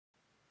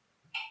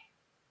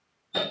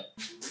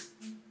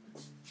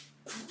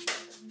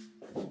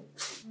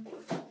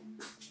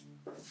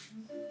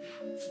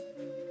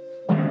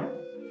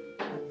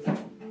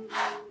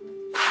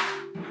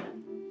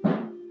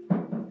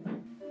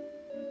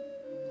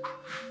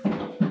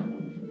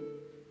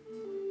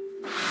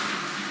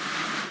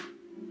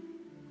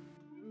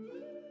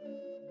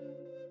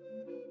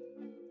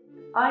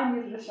I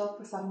needed a shelf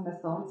for some of my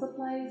sewing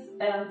supplies,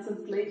 and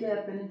since lately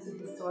I've been into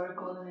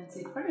historical and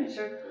antique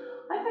furniture,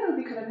 I thought it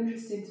would be kind of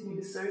interesting to me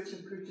to search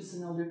and purchase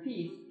an older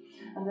piece,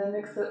 and then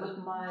mix it with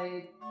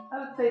my, I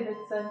would say,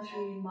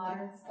 mid-century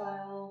modern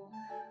style.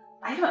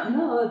 I don't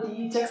know,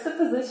 the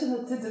juxtaposition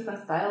of two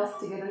different styles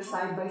together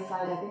side by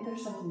side, I think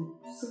there's something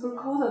super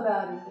cool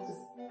about it.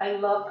 I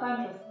love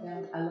contrast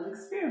and I love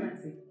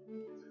experimenting.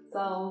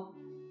 So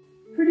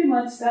pretty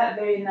much that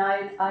very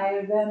night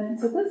I ran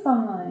into this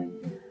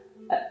online.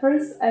 At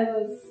first I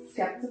was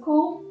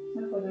skeptical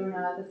of whether or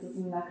not this is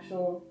an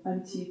actual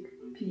antique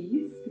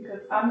piece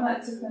because I'm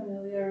not too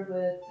familiar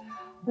with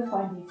the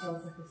fine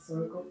details of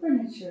historical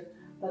furniture,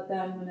 but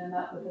then when I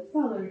met with the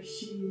seller,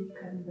 she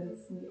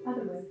convinced me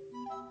otherwise.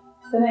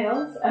 The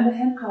nails and the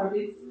hand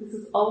carvings, this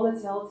is all a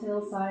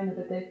telltale sign of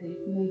a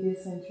decade, maybe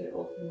a century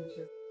old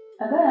furniture.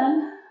 And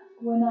then,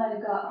 when I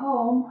got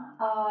home,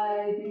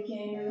 I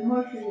became even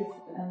more curious,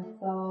 and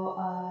so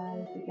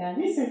I began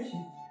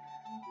researching,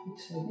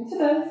 which led me to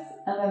this,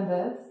 and then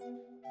this,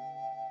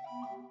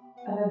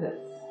 and then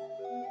this.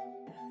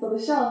 So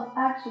the shelf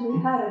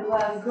actually had a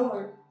glass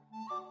door.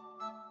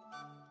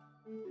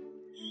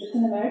 It's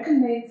an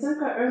American-made,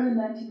 circa early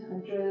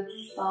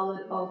 1900s,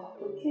 solid oak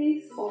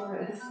bookcase or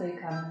a display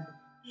cabinet.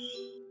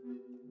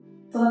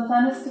 So the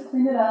plan is to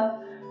clean it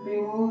up,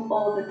 remove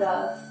all the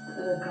dust,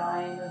 the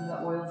grime, and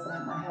the oils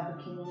that might have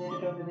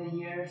accumulated over the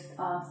years,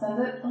 sand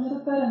it a little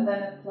bit, and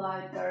then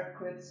apply dark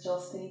grit gel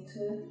stain to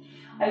it.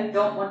 I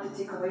don't want to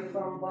take away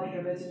from what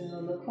it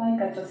originally looked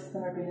like. I just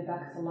want to bring it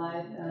back to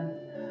life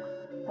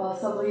and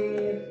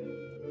possibly,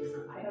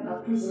 I don't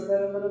know, preserve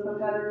it a little bit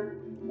better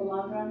in the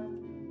long run.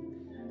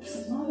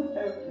 There's a lot of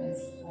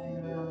airplanes flying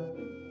around.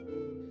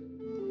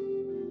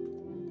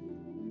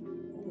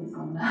 Something's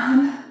going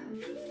on.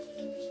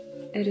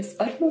 It is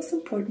utmost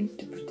important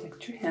to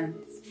protect your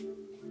hands.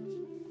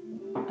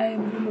 I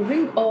am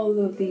removing all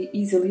of the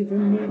easily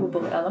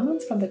removable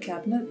elements from the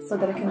cabinet so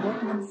that I can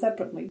work on them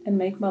separately and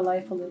make my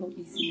life a little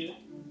easier.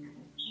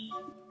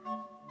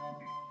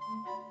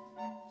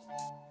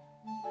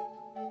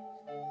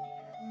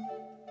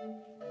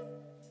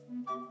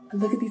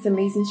 Look at these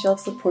amazing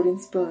shelf-supporting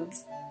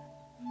spoons.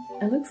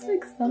 It looks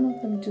like some of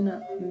them do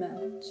not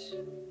match.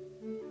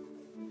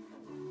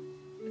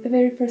 The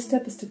very first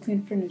step is to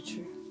clean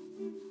furniture.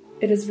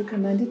 It is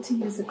recommended to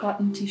use a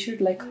cotton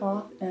t-shirt-like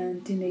cloth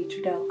and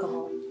denatured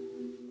alcohol.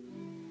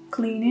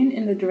 Cleaning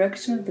in the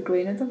direction of the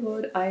grain of the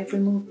wood, I've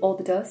removed all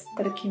the dust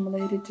that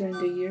accumulated during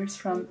the years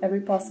from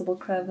every possible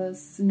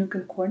crevice, nook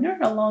and corner,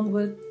 along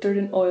with dirt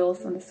and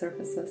oils on the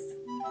surfaces.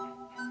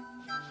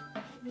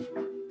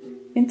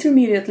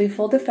 Intermediately,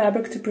 fold the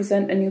fabric to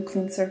present a new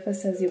clean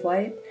surface as you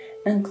wipe,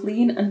 and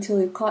clean until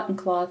your cotton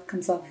cloth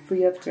comes off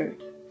free of dirt.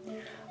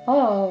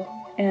 Oh,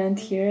 and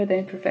here are the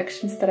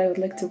imperfections that I would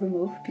like to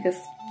remove because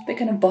they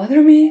kind of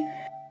bother me.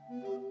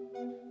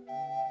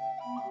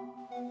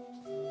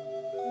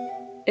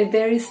 A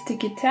very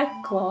sticky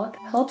tack cloth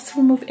helps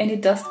remove any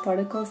dust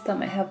particles that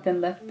might have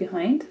been left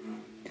behind.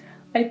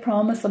 I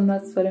promise I'm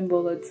not sweating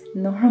bullets,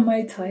 nor am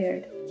I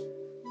tired.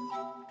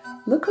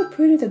 Look how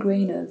pretty the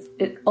grain is.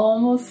 It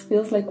almost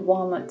feels like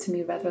walnut to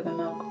me rather than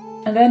oak.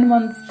 And then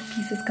once the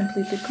piece is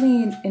completely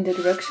clean, in the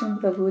direction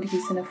of the wood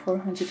using a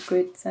 400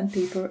 grit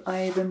sandpaper,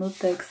 I remove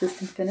the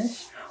existing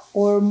finish,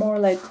 or more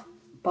like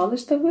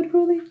polish the wood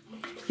really.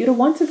 You don't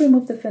want to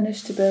remove the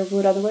finish to bare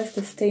wood, otherwise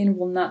the stain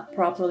will not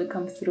properly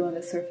come through on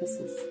the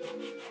surfaces.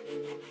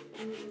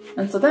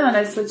 And so then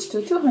I switched to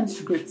a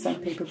 200 grit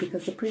sandpaper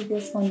because the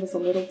previous one was a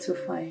little too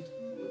fine.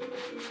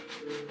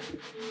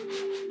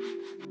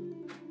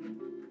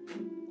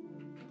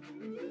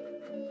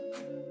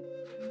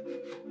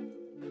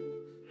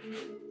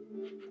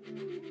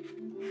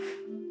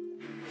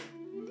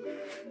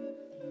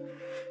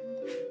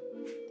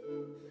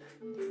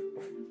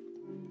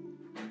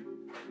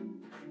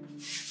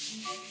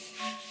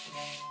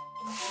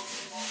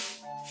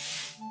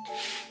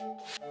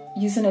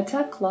 Using a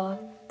tack cloth,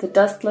 the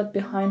dust left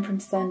behind from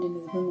sanding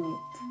is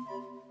removed.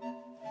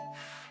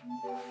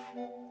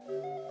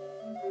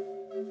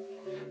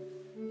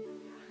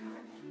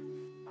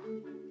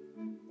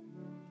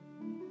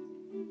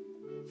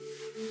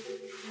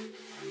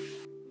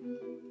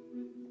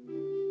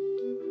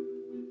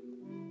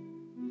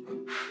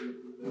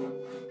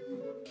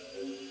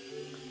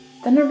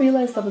 Then I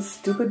realized I was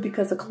stupid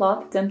because a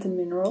cloth dipped in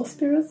mineral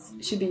spirits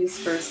should be used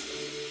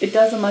first. It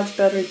does a much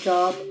better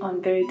job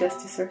on very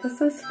dusty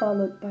surfaces,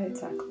 followed by a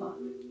tack cloth.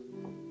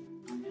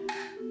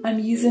 I'm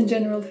using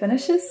General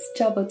Finishes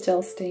Jabot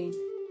Gel Stain.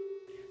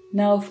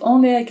 Now if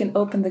only I can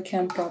open the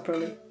can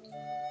properly.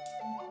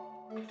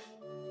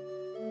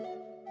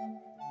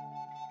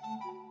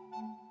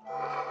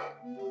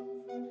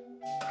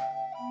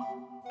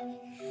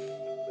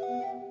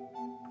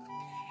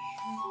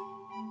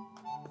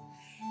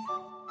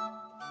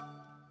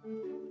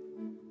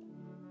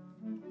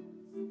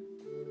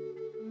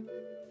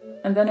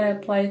 And then I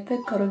apply a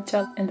thick coat of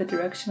gel in the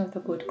direction of the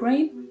wood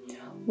grain,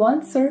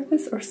 one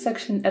surface or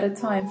section at a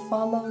time,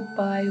 followed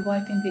by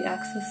wiping the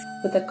excess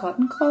with a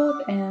cotton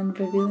cloth and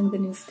revealing the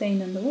new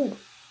stain in the wood.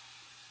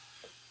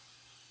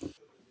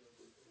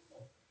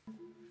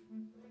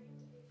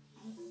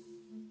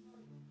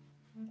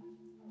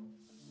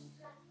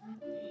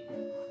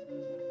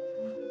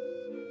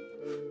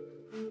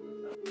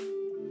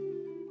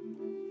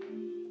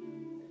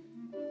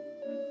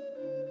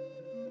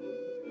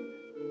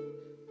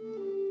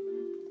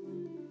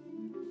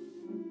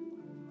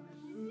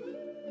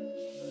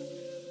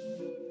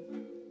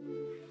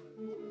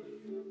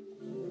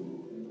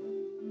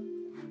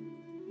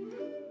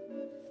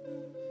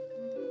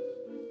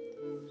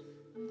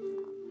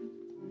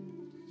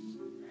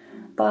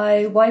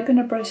 By wiping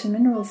a brush in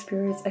mineral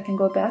spirits, I can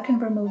go back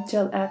and remove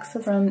gel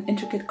excess from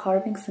intricate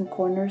carvings and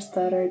corners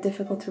that are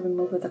difficult to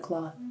remove with a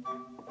cloth.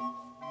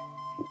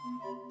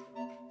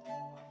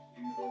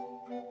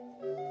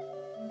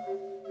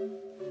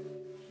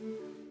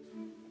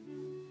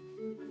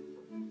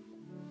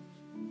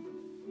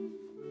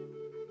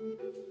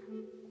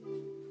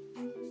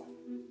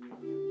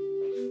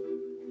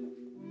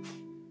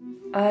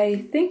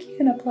 I think you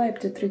can apply up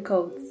to 3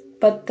 coats,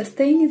 but the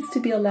stain needs to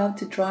be allowed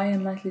to dry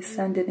and lightly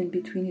sanded in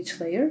between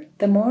each layer.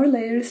 The more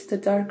layers, the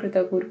darker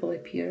the wood will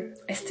appear.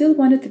 I still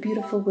wanted the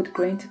beautiful wood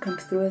grain to come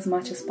through as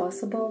much as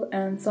possible,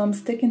 and so I'm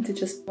sticking to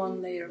just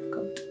 1 layer of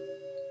coat.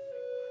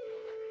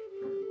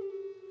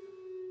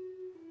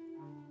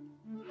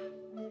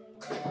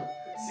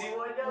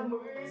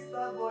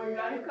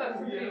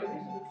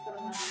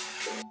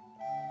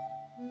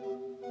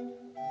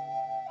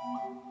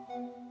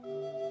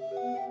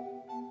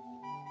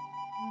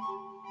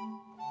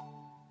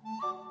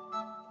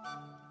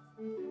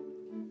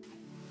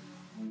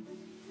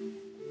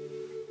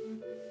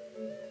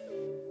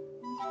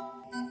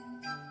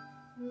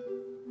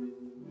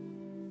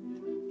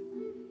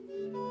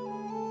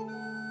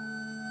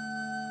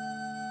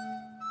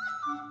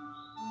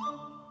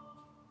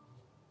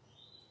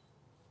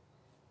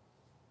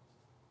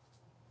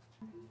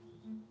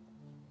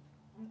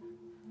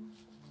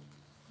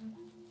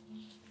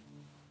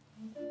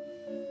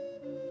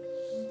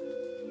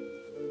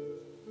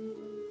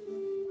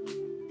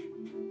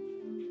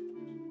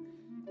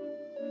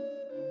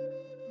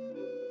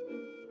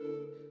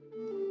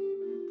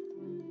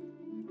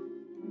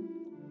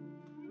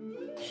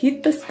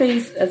 Heat the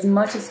space as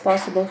much as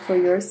possible for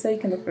your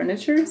sake and the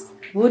furniture's.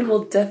 Wood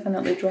will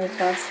definitely dry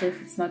faster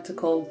if it's not too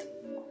cold.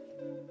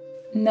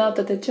 Now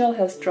that the gel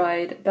has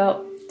dried,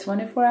 about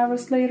 24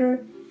 hours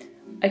later,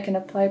 I can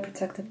apply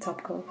protective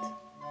top coat.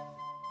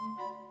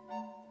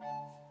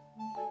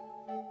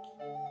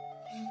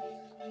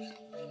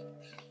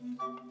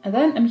 And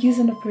then I'm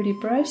using a pretty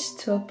brush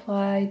to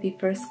apply the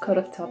first coat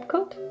of top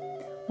coat.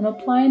 I'm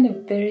applying a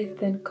very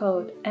thin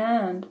coat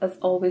and, as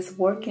always,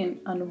 working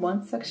on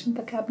one section of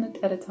the cabinet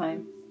at a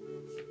time.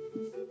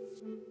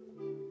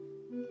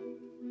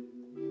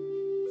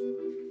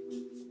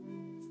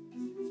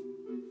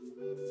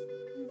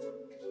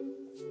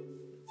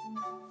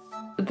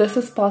 This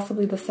is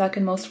possibly the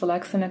second most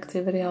relaxing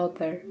activity out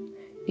there.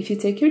 If you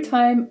take your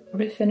time,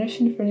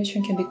 refinishing furniture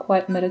can be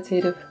quite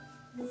meditative.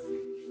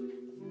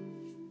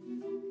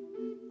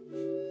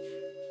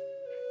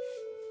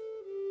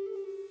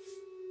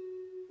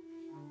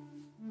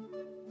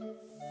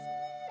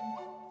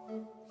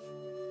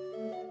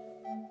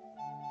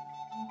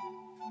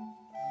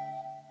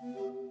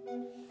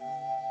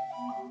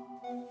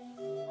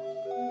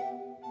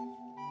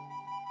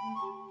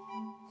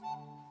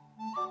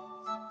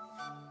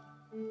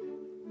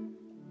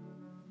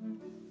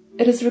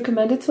 It is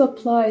recommended to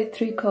apply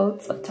 3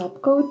 coats of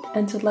top coat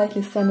and to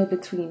lightly sand in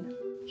between.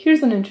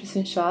 Here's an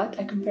interesting shot,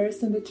 a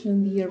comparison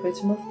between the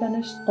original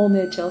finish, only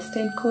a gel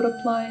stain coat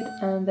applied,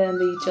 and then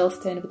the gel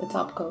stain with the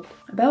top coat.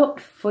 About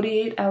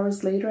 48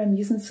 hours later, I'm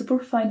using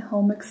superfine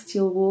home-mix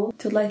steel wool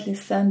to lightly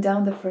sand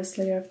down the first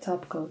layer of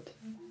top coat.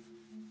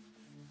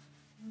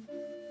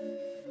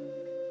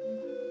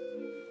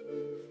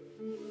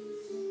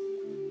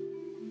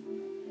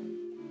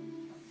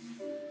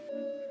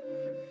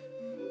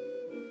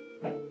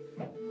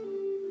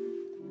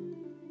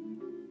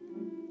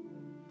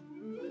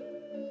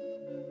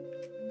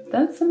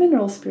 Then some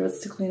mineral spirits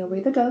to clean away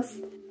the dust.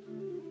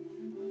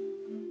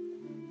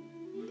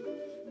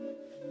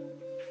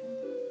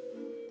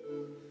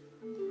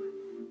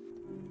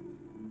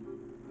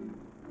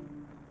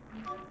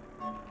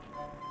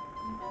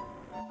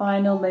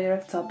 Final layer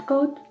of top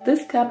coat.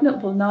 This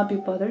cabinet will not be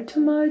bothered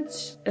too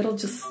much. It'll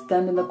just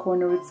stand in the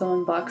corner with its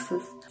own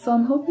boxes. So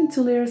I'm hoping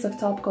 2 layers of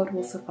top coat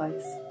will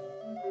suffice.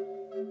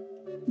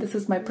 This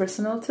is my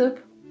personal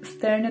tip.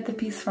 Staring at the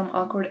piece from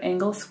awkward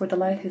angles where the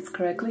light hits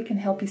correctly can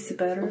help you see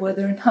better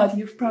whether or not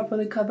you've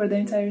properly covered the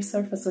entire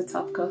surface with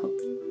top coat.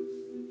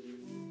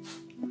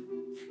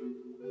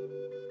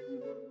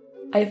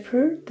 I've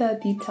heard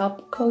that the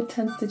top coat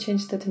tends to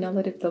change the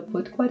tonality of the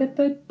wood quite a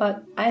bit,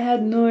 but I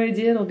had no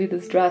idea it'll be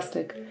this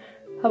drastic.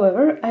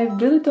 However, I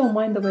really don't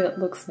mind the way it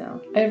looks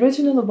now. I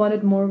originally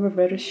wanted more of a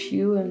reddish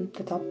hue and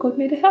the top coat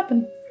made it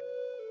happen.